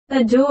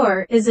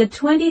Adore is a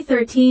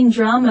 2013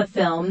 drama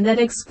film that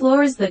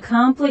explores the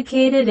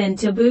complicated and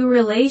taboo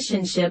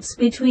relationships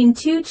between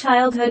two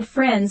childhood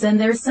friends and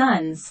their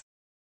sons.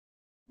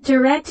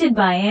 Directed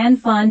by Anne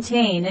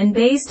Fontaine and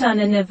based on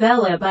a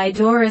novella by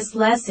Doris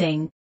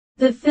Lessing,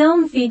 the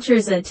film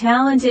features a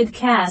talented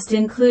cast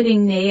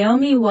including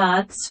Naomi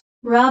Watts,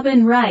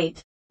 Robin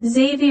Wright,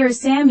 Xavier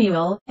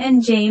Samuel,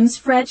 and James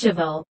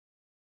Frecheville.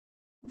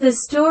 The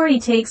story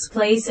takes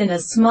place in a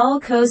small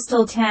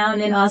coastal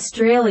town in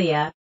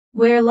Australia,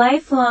 where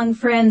lifelong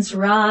friends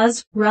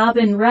Roz,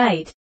 Robin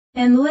Wright,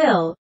 and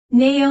Lil,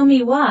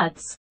 Naomi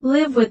Watts,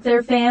 live with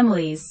their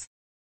families.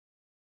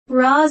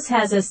 Roz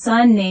has a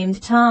son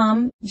named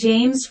Tom,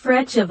 James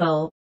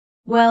Frecheville,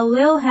 while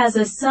Lil has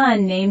a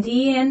son named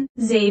Ian,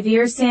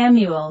 Xavier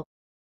Samuel.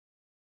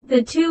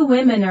 The two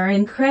women are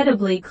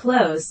incredibly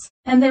close,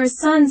 and their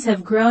sons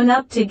have grown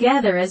up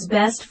together as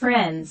best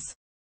friends.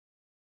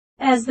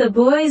 As the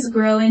boys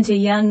grow into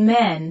young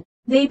men,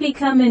 they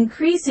become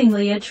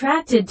increasingly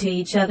attracted to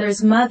each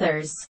other's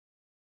mothers.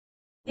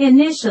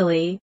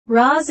 Initially,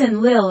 Roz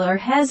and Lil are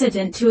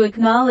hesitant to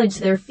acknowledge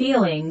their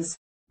feelings,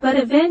 but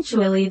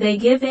eventually they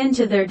give in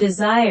to their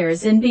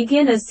desires and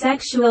begin a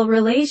sexual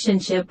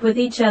relationship with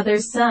each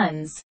other's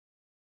sons.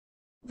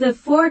 The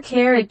four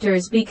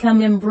characters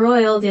become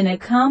embroiled in a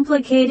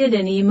complicated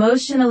and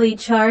emotionally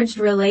charged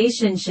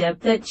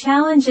relationship that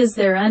challenges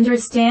their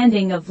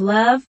understanding of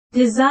love,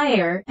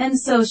 desire, and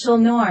social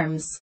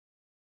norms.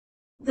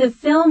 The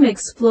film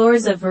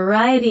explores a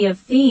variety of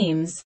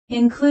themes,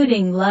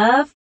 including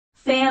love,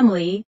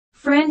 family,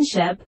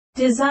 friendship,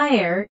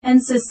 desire, and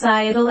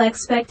societal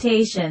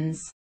expectations.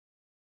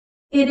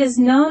 It is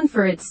known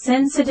for its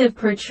sensitive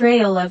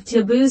portrayal of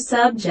taboo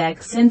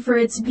subjects and for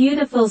its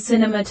beautiful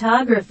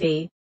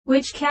cinematography,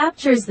 which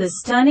captures the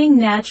stunning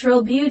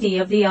natural beauty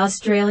of the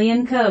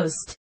Australian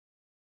coast.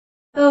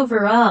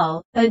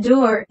 Overall,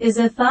 Adore is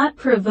a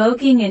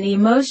thought-provoking and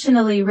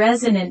emotionally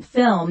resonant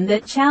film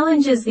that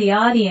challenges the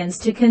audience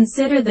to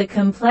consider the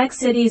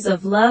complexities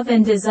of love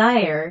and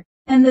desire,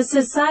 and the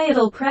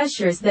societal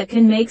pressures that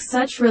can make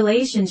such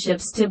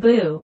relationships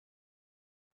taboo.